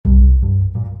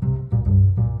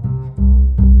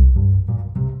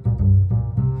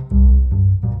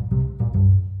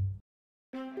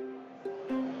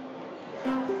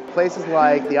places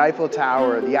like the Eiffel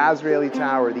Tower, the Azrieli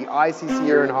Tower, the ICC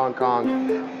here in Hong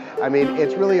Kong. I mean,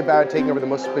 it's really about taking over the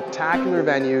most spectacular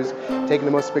venues, taking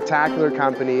the most spectacular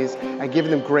companies, and giving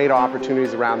them great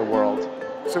opportunities around the world.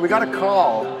 So we got a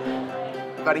call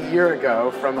about a year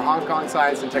ago from the Hong Kong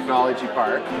Science and Technology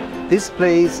Park. This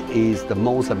place is the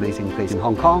most amazing place in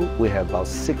Hong Kong. We have about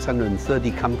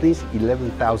 630 companies,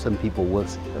 11,000 people work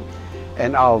here.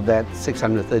 And out of that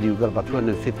 630, we've got about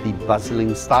 250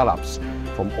 bustling startups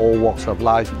from all walks of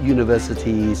life,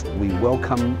 universities. We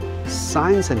welcome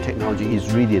science and technology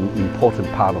is really an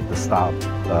important part of the startup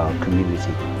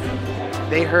community.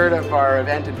 They heard of our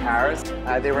event in Paris.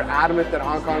 They were adamant that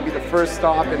Hong Kong would be the first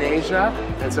stop in Asia,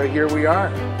 and so here we are,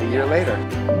 a year later.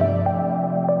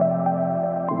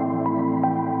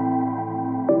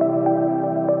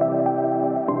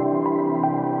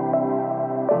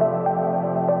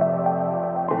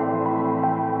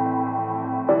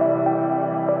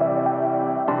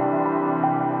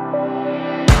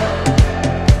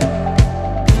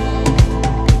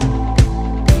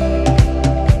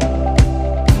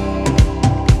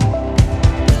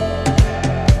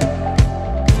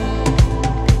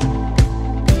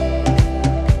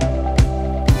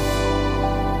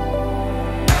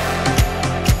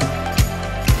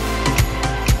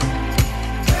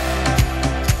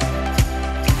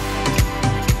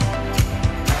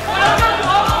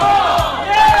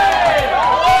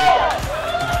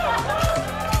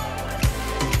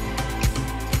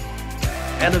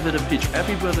 Elevator pitch,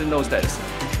 everybody knows that it's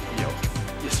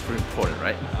very important,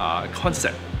 right?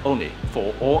 Concept only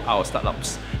for all our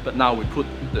startups. But now we put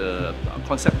the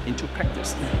concept into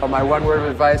practice. My one word of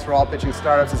advice for all pitching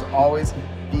startups is always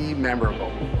be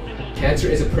memorable. Cancer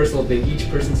is a personal thing. Each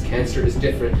person's cancer is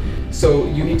different. So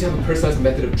you need to have a personalized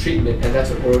method of treatment, and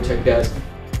that's what Orotech does.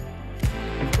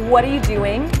 What are you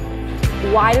doing?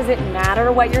 Why does it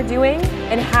matter what you're doing?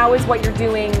 And how is what you're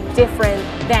doing different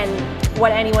than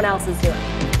what anyone else is doing?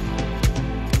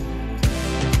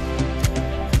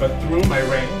 But through my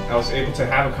ring, I was able to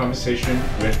have a conversation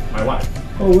with my wife.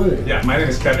 Oh, really? Yeah, my name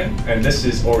is Kevin, and this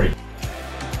is Ori.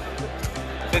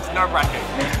 It's nerve-wracking.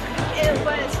 It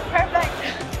was perfect.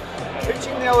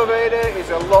 Pitching the elevator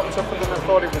is a lot tougher than I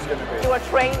thought it was going to be. You were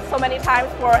trained so many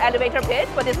times for elevator pitch,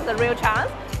 but this is a real chance.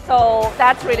 So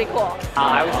that's really cool.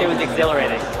 I would say it was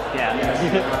exhilarating. Yeah.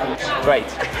 Great.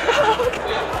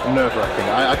 Nerve-wracking.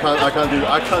 I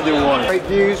can't do one. Great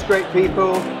views, great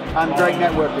people, and great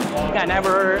networking. I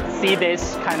never see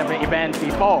this kind of an event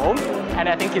before, and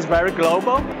I think it's very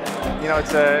global. You know,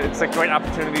 it's a great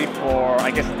opportunity for,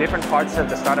 I guess, different parts of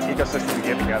the startup ecosystem to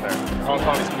get together. Hong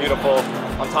Kong is beautiful.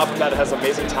 On top of that, it has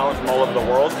amazing talent from all over the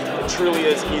world. It truly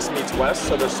is East meets West,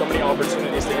 so there's so many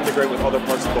opportunities to integrate with other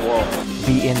parts of the world.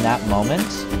 Be in that moment.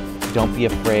 Don't be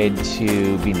afraid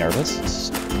to be nervous.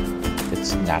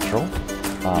 It's natural,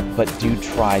 but do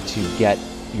try to get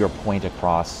your point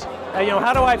across. You know,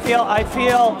 how do I feel? I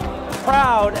feel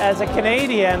proud as a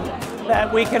Canadian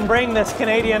that we can bring this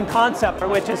Canadian concept,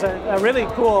 which is a really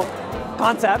cool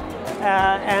concept,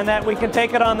 and that we can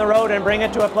take it on the road and bring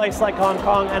it to a place like Hong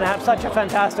Kong and have such a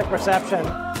fantastic reception.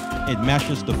 It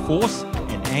measures the force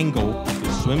and angle of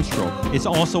the swim stroke. It's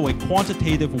also a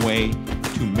quantitative way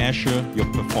to measure your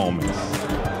performance.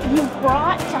 You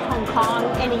brought to Hong Kong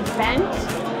an event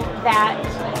that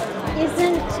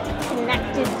isn't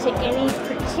connected to any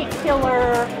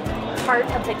particular part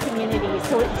of the community,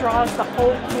 so it draws the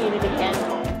whole community in.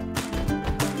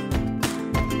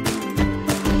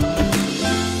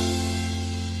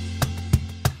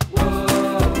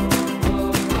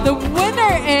 The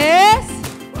winner is,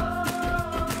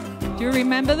 do you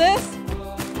remember this?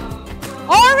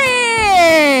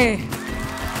 Ori!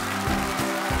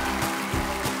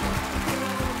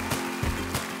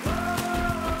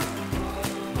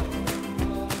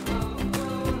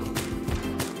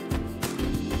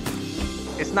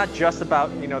 It's not just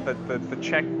about, you know, the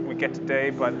check we get today,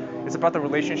 but it's about the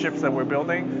relationships that we're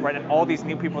building, right? And all these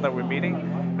new people that we're meeting.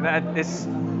 And this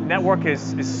network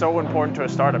is so important to a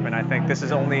startup, and I think this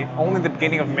is only the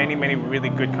beginning of many, many really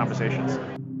good conversations.